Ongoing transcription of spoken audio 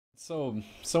So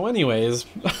anyways,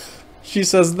 she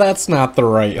saes that's not the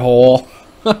right hole.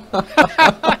 Oh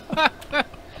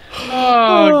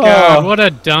god, what a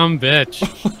dumb bitch.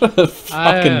 What a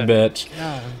fucking bitch.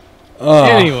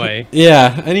 Anyway.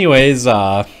 Yeah, anyways,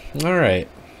 alright.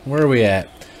 Where are we at?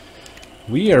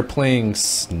 We are playing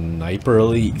Sniper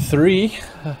Elite 3.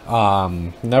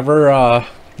 Never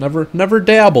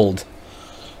dabbled.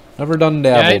 Never done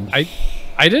dabbled. Yeah,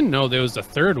 I didn't know there was a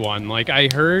third one. Like,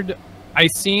 I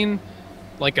seen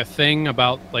like a thing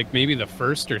about like maybe the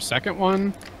first or second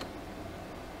one.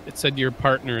 It said your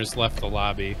partner's left the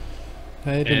lobby.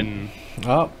 I didn't. And,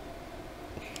 oh.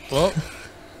 Well.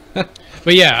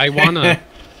 But yeah, I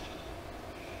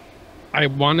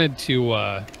wanted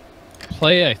to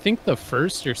play, I think, the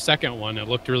first or second one. It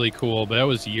looked really cool, but that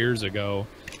was years ago.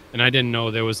 And I didn't know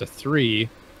there was a 3.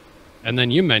 And then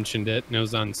you mentioned it, and it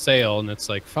was on sale, and it's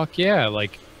like, fuck yeah,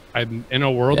 like, I'm in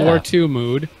a World War II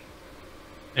mood,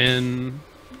 and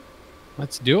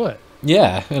let's do it.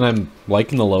 Yeah, and I'm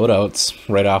liking the loadouts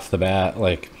right off the bat.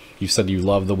 Like, you said you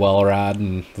love the well rod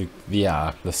and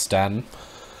the Sten.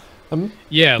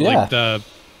 Yeah, like the...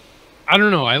 I don't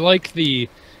know, I like the...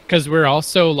 Because we're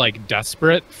also, like,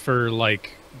 desperate for,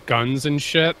 like, guns and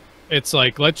shit. It's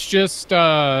like, let's just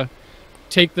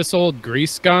take this old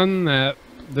grease gun that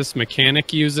this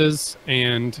mechanic uses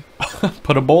and...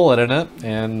 put a bullet in it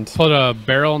and... Put a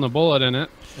barrel and a bullet in it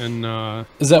and...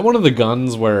 Is that one of the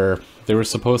guns where they were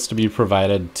supposed to be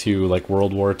provided to, like,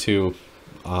 World War II,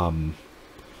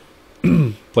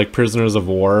 like, prisoners of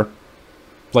war?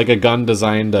 Like a gun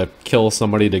designed to kill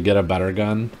somebody to get a better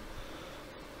gun?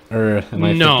 Or am I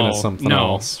thinking of something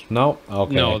else? No?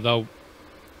 Okay. No, though.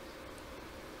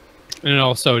 And it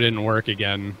also didn't work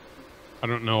again. I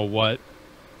don't know what...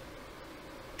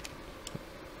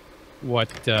 Well...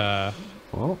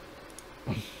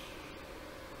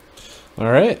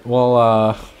 Alright,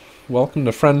 well, welcome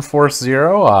to Friend Force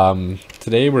Zero.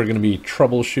 Today we're going to be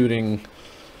troubleshooting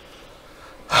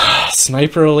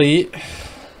Sniper Elite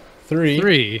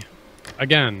 3.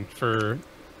 Again, for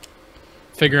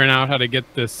figuring out how to get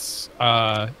this,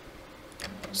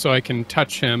 so I can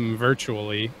touch him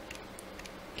virtually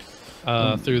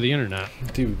through the internet.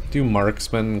 Do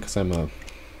marksman, because I'm a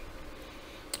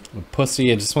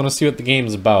pussy. I just want to see what the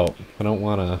game's about. I don't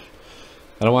want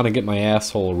to get my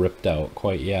asshole ripped out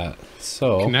quite yet.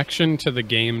 So connection to the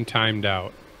game timed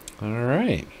out. All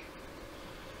right,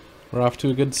 we're off to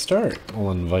a good start.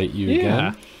 I'll invite you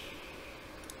again.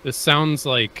 This sounds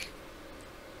like,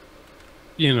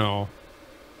 you know,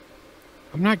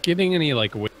 I'm not getting any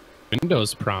like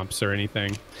Windows prompts or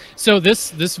anything. So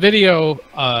this video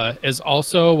is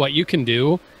also what you can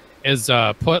do is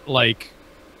put like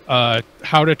how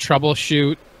to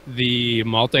troubleshoot the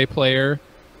multiplayer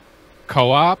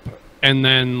co-op and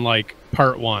then like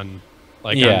part 1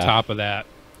 like on top of that.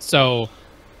 So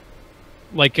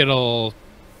like people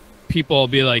will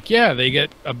be like, yeah, they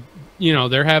get a, you know,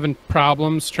 they're having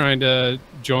problems trying to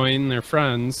join their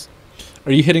friends.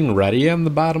 Are you hitting ready on the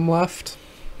bottom left?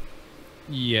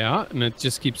 Yeah, and it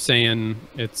just keeps saying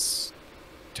it's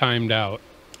timed out.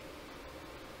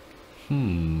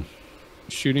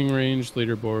 Shooting range,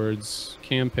 leaderboards,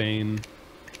 campaign,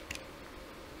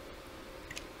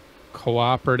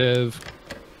 cooperative.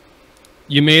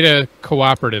 You made a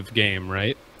cooperative game,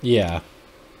 right? Yeah.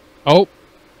 Oh.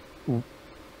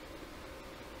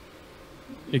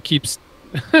 It keeps...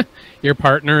 Your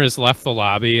partner has left the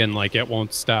lobby and like it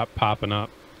won't stop popping up.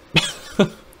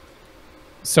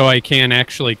 So I can't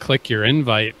actually click your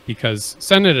invite because...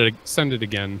 Send it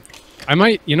again. I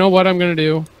might... You know what I'm going to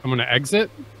do? I'm going to exit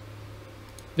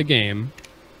the game.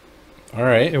 All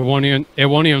right. It won't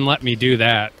even let me do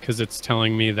that because it's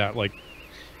telling me that like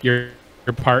your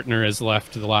partner has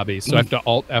left the lobby. So I have to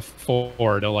Alt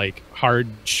F4 to like hard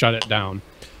shut it down.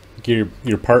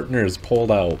 Your partner is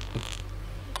pulled out.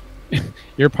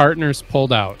 Your partner's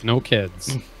pulled out. No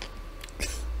kids.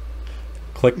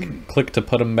 Click to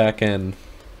put them back in.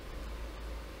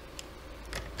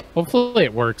 Hopefully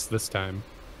it works this time.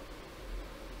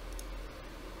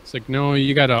 It's like, no,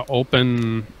 you gotta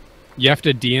open... You have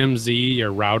to DMZ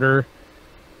your router.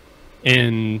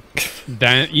 And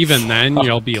then, even then,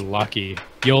 you'll be lucky.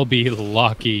 You'll be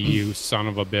lucky, you son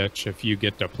of a bitch, if you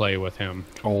get to play with him.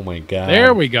 Oh my god.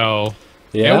 There we go.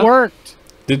 Yeah? It worked.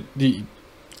 Did you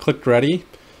click ready?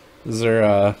 Is there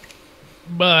a...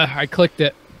 I clicked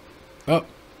it.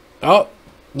 Oh,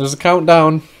 there's a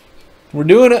countdown. We're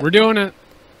doing it. We're doing it.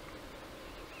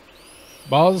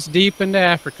 Balls deep into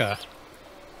Africa.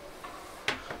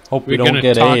 Hope we don't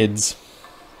get AIDS.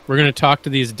 We're going to talk to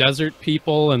these desert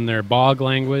people in their bog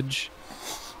language.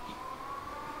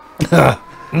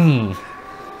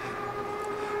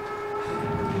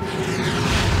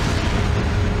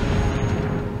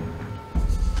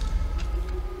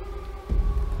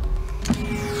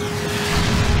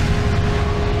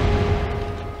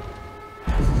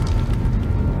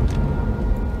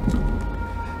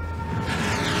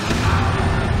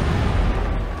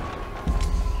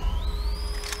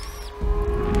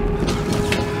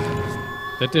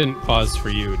 That didn't pause for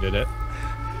you, did it?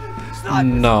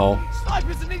 No.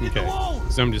 Okay,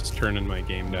 so I'm just turning my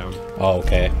game down. Oh,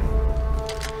 okay.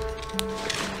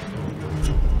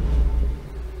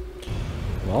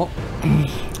 Well,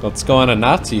 let's go on a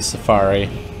Nazi safari.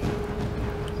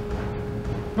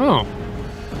 Oh.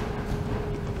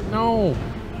 No.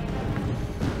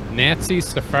 Nazi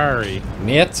safari.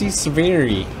 Nazi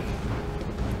safari.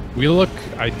 We look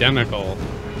identical.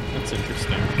 That's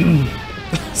interesting.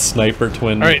 Sniper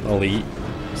twin elite.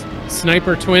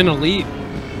 Sniper twin elite.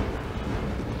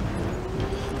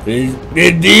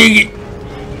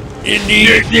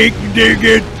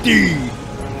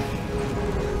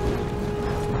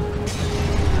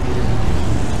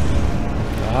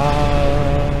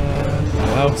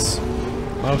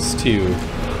 Mouse 2.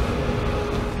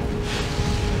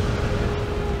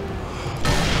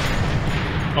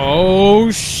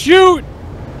 Oh shoot!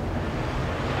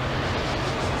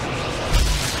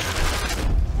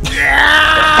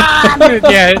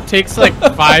 Yeah, it takes like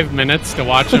 5 minutes to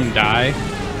watch him die.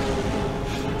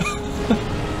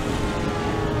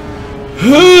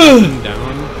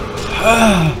 Down.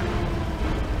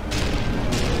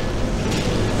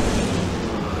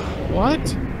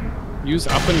 What? Use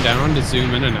up and down to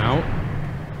zoom in and out?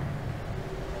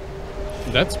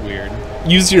 That's weird.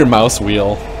 Use your mouse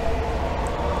wheel.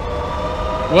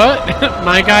 What?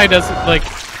 My guy doesn't, like,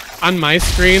 on my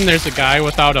screen there's a guy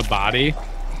without a body.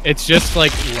 It's just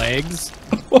like legs.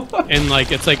 And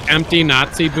like, it's like empty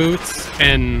Nazi boots,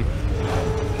 and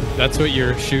that's what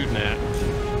you're shooting at.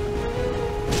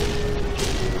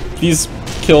 These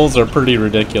kills are pretty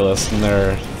ridiculous, and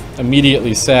they're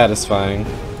immediately satisfying.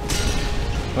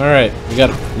 Alright, we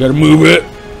gotta move it.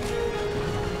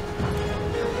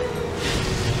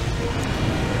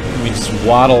 We just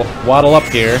waddle up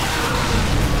here.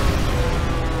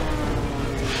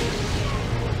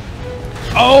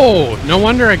 Oh, no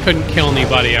wonder I couldn't kill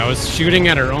anybody. I was shooting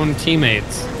at our own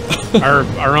teammates.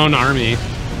 our own army.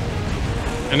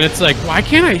 And it's like, why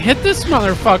can't I hit this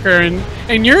motherfucker?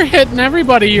 And you're hitting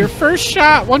everybody. Your first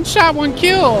shot, one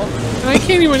kill. And I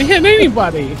can't even hit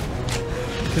anybody.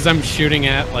 Because I'm shooting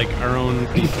at, like, our own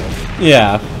people.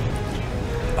 Yeah.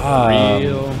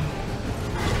 Real.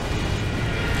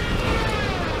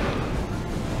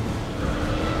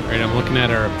 Alright, I'm looking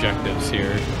at our objectives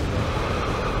here.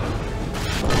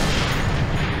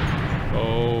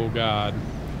 Oh, God.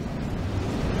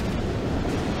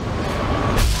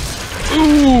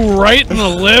 Ooh, right in the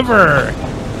liver.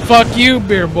 Fuck you,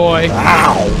 beer boy.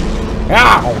 Ow!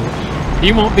 Ow!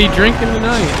 He won't be drinking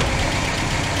tonight.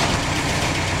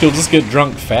 He'll just get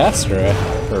drunk faster,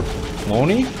 or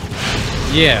won't he?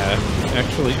 Yeah,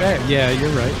 actually, yeah, you're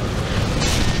right.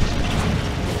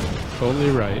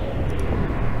 Totally right.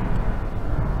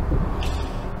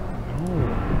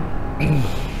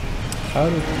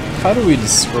 How do we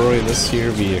destroy this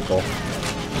here vehicle?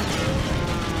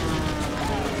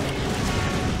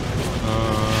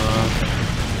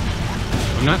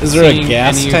 I'm not. Is there a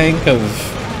gas tank of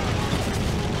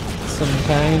some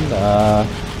kind?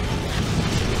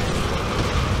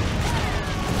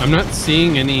 I'm not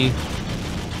seeing any.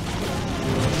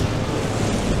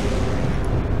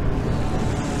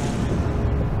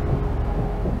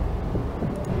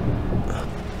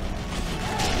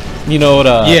 You know what?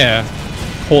 Yeah.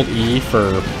 Hold E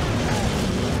for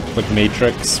like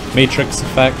matrix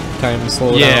effect time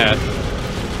slow down.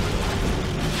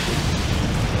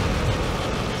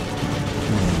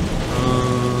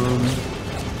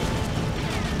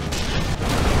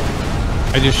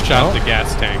 I just shot the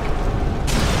gas tank.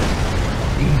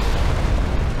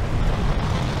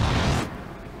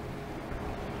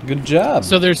 Good job.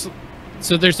 So there's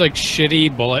like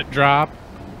shitty bullet drop,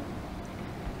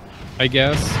 I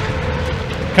guess,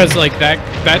 because like that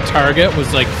target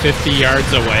was like 50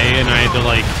 yards away, and I had to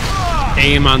like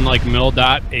aim on like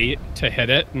mil.8 to hit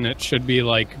it, and it should be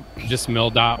like just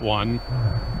mil.1.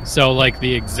 So like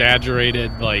the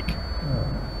exaggerated like.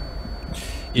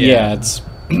 Yeah, it's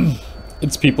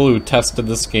it's people who tested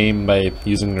this game by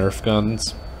using Nerf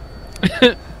guns.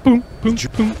 Boom, boom,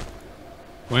 boom.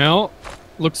 Well,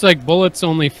 looks like bullets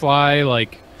only fly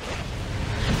like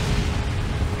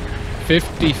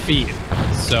 50 feet,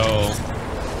 so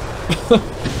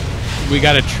we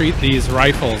gotta treat these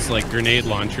rifles like grenade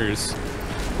launchers.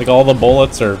 Like all the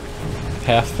bullets are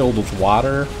half filled with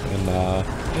water, and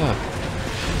yeah.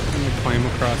 I'm gonna climb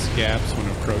across gaps when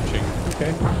approaching.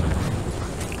 Okay.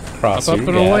 Cross up and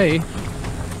away.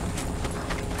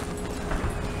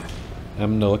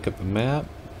 I'm gonna look at the map.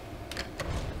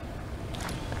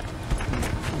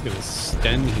 Look at this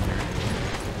sten here.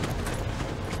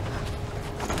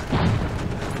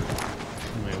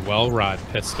 My well rod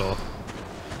pistol.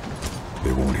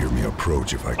 They won't hear me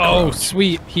approach if I crouch. Oh,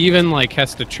 sweet. He even like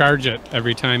has to charge it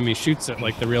every time he shoots it,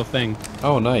 like the real thing.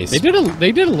 Oh, nice. They did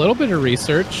a little bit of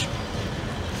research.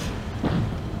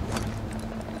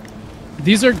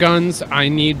 These are guns I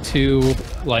need to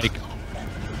like.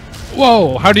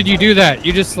 Whoa! How did you do that?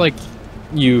 You just like.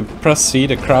 You press C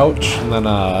to crouch, and then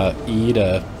E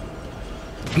to.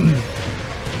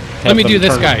 Let me do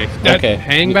this guy. Okay.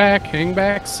 Hang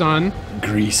back, son.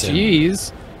 Grease him.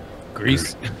 Jeez.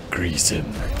 Grease. Grease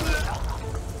him.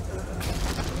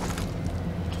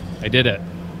 I did it.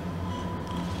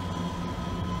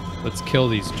 Let's kill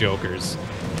these jokers.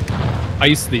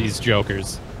 Ice these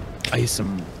jokers. Ice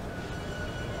them.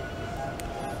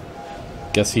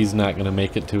 Guess he's not gonna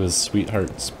make it to his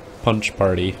sweetheart's punch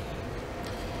party.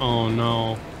 Oh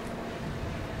no.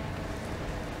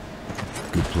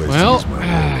 Good place Well, to use my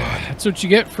rod. that's what you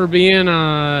get for being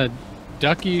a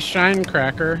ducky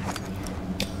shinecracker.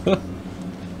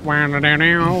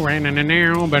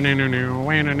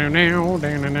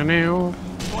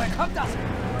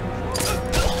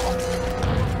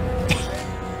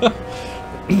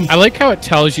 I like how it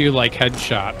tells you like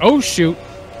headshot. Oh shoot.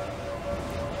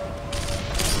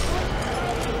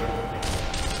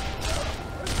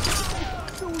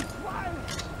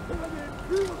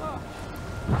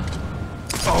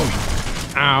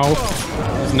 Ow.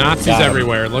 There's Nazis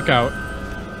everywhere. Look out.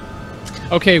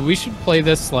 Okay, we should play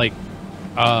this like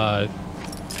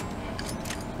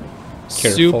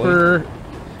super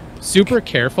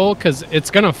careful because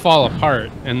it's gonna fall apart,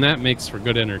 and that makes for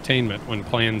good entertainment when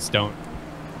plans don't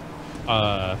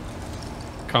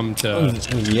come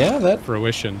to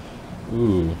fruition.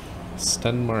 Ooh,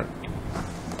 Stenmark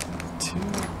 2.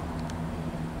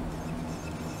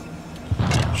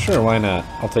 Sure, why not?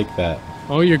 I'll take that.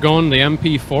 Oh, you're going the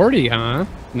MP40, huh?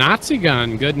 Nazi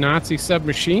gun, good Nazi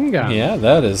submachine gun. Yeah,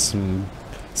 that is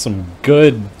some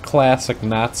good classic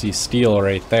Nazi steel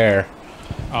right there.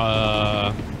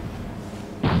 That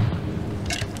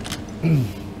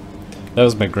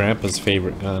was my grandpa's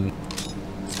favorite gun.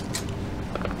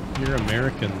 You're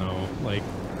American though, like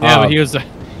yeah, but he was a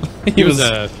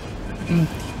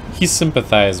he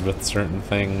sympathized with certain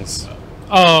things.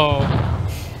 Oh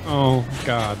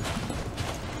God.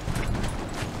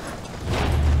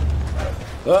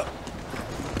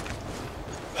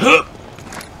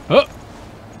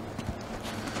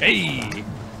 Hey!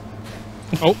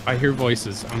 Oh, I hear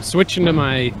voices. I'm switching to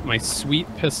my sweet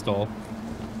pistol.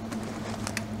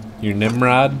 Your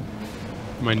Nimrod?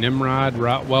 My Nimrod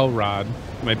rod.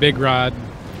 My big rod.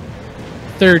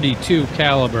 32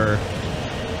 caliber.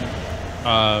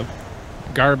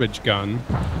 Garbage gun.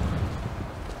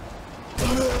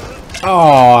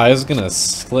 Oh, I was gonna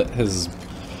slit his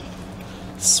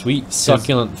sweet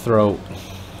succulent throat.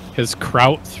 His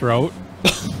kraut throat.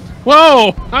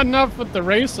 Whoa! Enough with the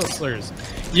racelers.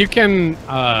 You can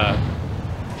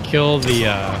kill the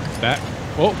that.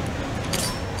 Oh.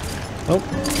 Oh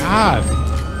God.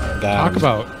 God.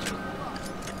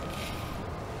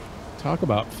 Talk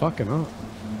about fucking up.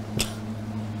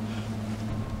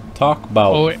 Talk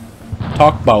about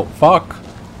fuck.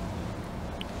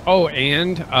 Oh,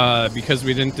 and because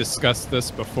we didn't discuss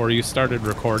this before you started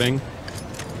recording,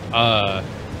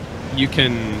 you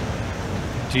can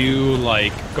do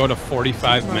like go to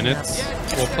 45 minutes.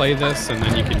 We'll play this, and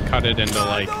then you can cut it into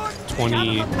like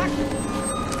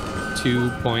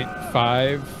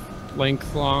 22.5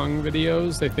 length long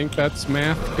videos. I think that's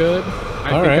math good.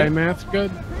 I think I math good.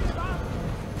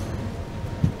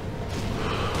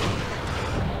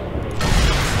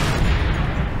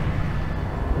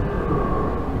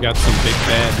 We got some big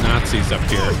bad Nazis up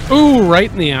here. Ooh,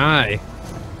 right in the eye.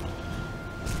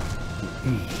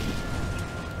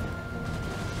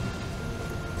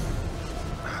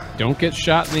 Don't get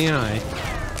shot in the eye.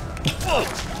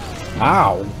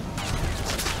 Ow.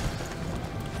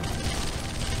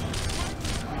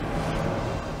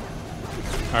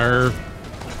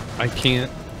 I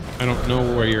can't. I don't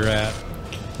know where you're at.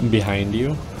 I'm behind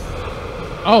you.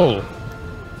 Oh.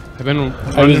 I've been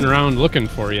running around looking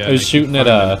for you. I was shooting at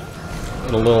a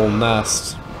little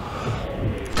nest.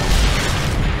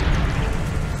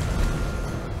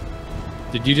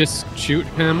 Did you just shoot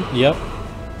him? Yep.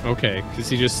 Okay, because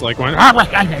he just like went.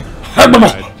 What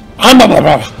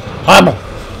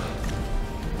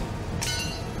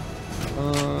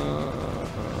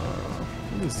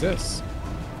is this?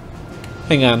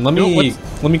 Hang on, let me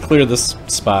clear this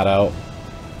spot out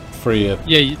for you.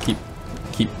 Yeah, you keep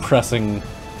pressing.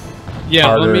 Yeah,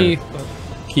 harder.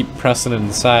 Keep pressing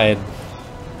inside.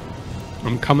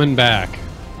 I'm coming back.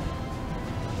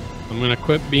 I'm gonna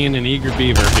quit being an eager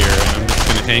beaver here, and I'm just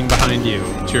gonna hang behind you.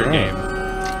 It's your game.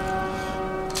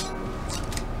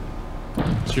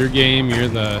 It's your game. You're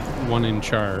the one in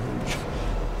charge.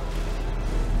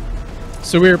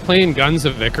 So we were playing Guns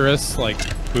of Icarus, like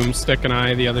Boomstick and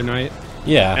I, the other night.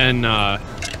 Yeah. And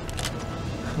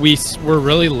we were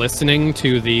really listening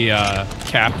to the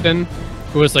captain,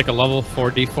 who was like a level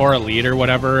 44 elite or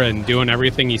whatever, and doing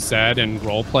everything he said and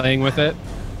role-playing with it.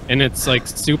 And it's like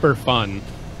super fun.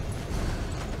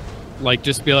 Like,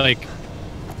 just be like,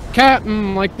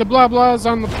 Captain, like the blah blah's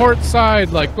on the port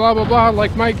side, like blah blah blah,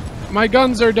 like my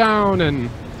guns are down, and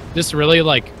just really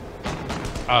like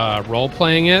role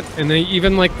playing it. And then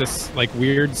even like this like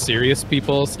weird serious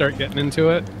people start getting into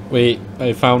it. Wait,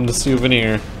 I found a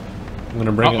souvenir. I'm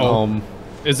gonna bring it home.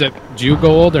 Is it Jew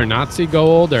gold or Nazi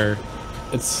gold or?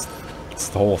 It's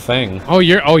the whole thing. Oh,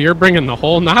 you're bringing the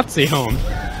whole Nazi home.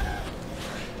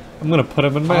 I'm gonna put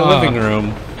him in my living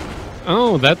room.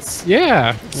 Oh, that's,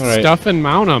 yeah. Right. Stuff and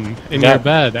mount him in your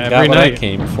bed every night. I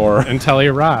came for. Until he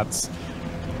rots.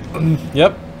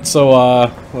 Yep. So,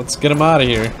 let's get him out of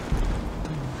here.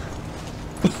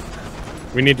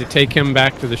 We need to take him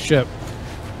back to the ship.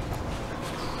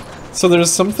 So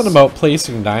there's something about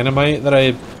placing dynamite that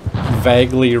I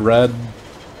vaguely read.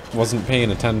 Wasn't paying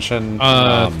attention.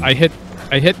 I hit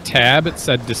tab. It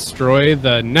said destroy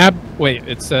the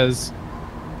it says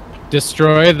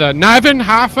destroy the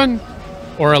Navenhafen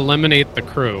or eliminate the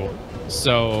crew.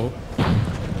 So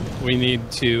we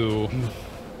need to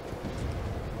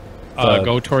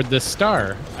go toward this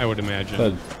star, I would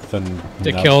imagine.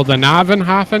 To kill the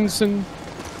Navenhafens and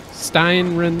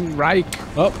Steinrenreich.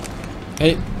 Oh,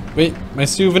 hey, wait, my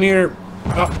souvenir.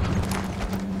 Oh.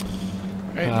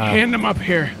 Right, hand him up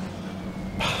here.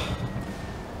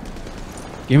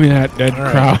 Give me that dead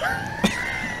kraut.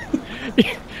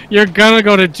 You're gonna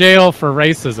go to jail for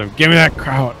racism. Give me that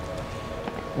kraut.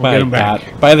 We'll get him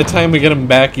back. By the time we get him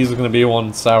back, he's gonna be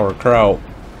one sour kraut.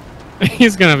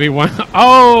 He's gonna be one.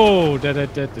 Oh!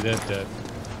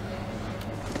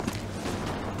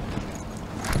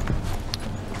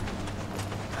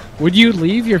 Would you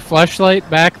leave your fleshlight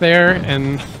back there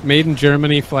and made in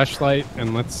Germany fleshlight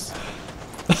and let's.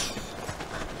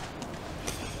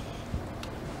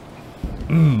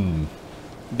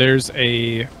 There's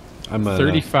a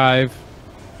 35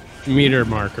 meter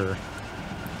marker.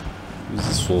 Who's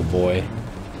this little boy?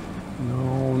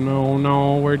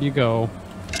 No. Where'd you go?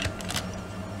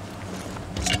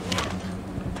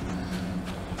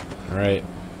 Alright.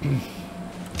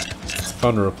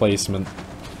 Found a replacement.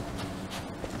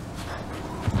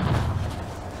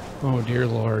 Oh, dear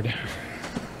Lord.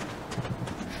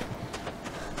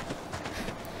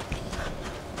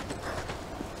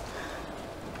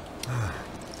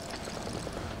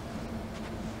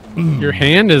 Your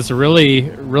hand is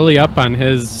really up on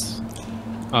his.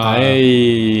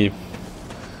 I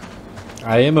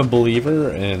am a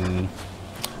believer in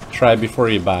try before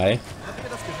you buy.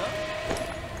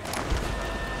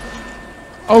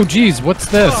 Oh, geez, what's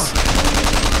this?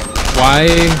 Why?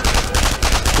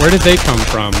 Where did they come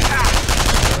from?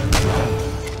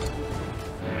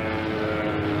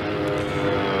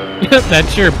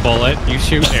 That's your bullet. You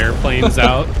shoot airplanes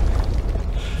out.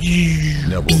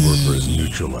 Nebel worker is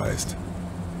neutralized.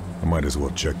 I might as well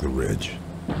check the ridge.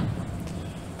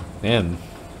 Man,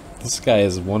 this guy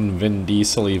has one Vin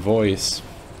Diesel-y voice.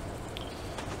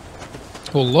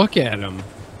 Well, look at him.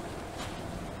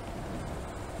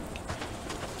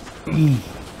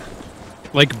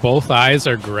 Like both eyes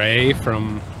are gray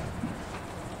from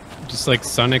just like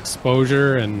sun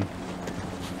exposure and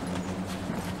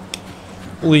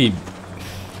Lead.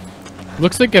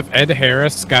 looks like if Ed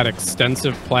Harris got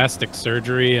extensive plastic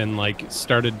surgery and like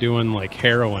started doing like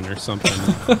heroin or something.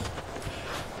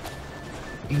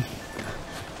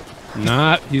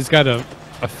 He's got a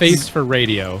face for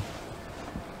radio.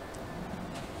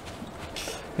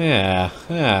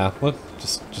 Yeah. Look,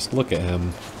 just look at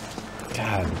him.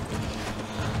 God.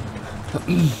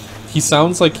 He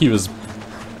sounds like he was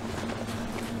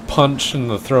punched in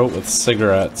the throat with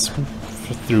cigarettes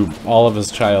through all of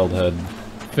his childhood.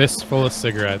 Fistful of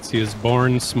cigarettes. He was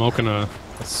born smoking a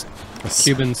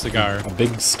Cuban cigar. A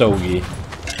big stogie.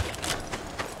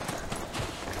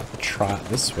 Trot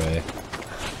this way.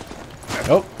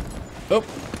 Oh.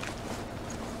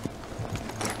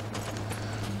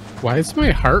 Why is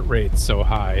my heart rate so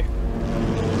high?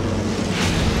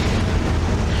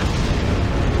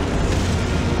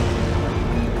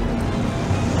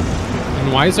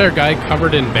 And why is our guy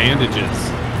covered in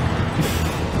bandages?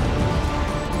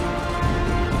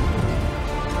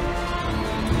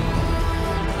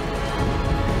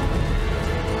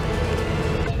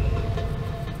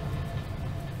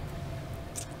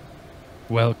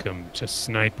 Welcome to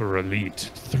Sniper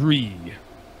Elite 3.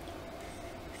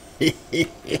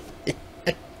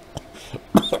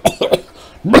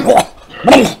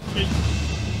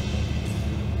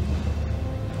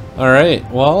 Alright,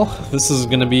 well, this is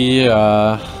gonna be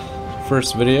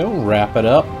first video. Wrap it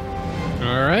up.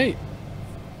 Alright.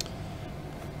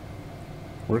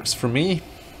 Works for me.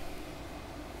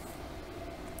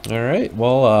 Alright,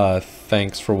 well,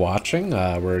 thanks for watching.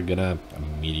 We're gonna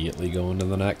immediately go into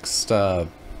the next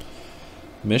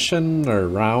mission or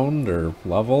round or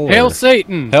level. Hail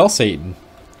Satan! Hail Satan.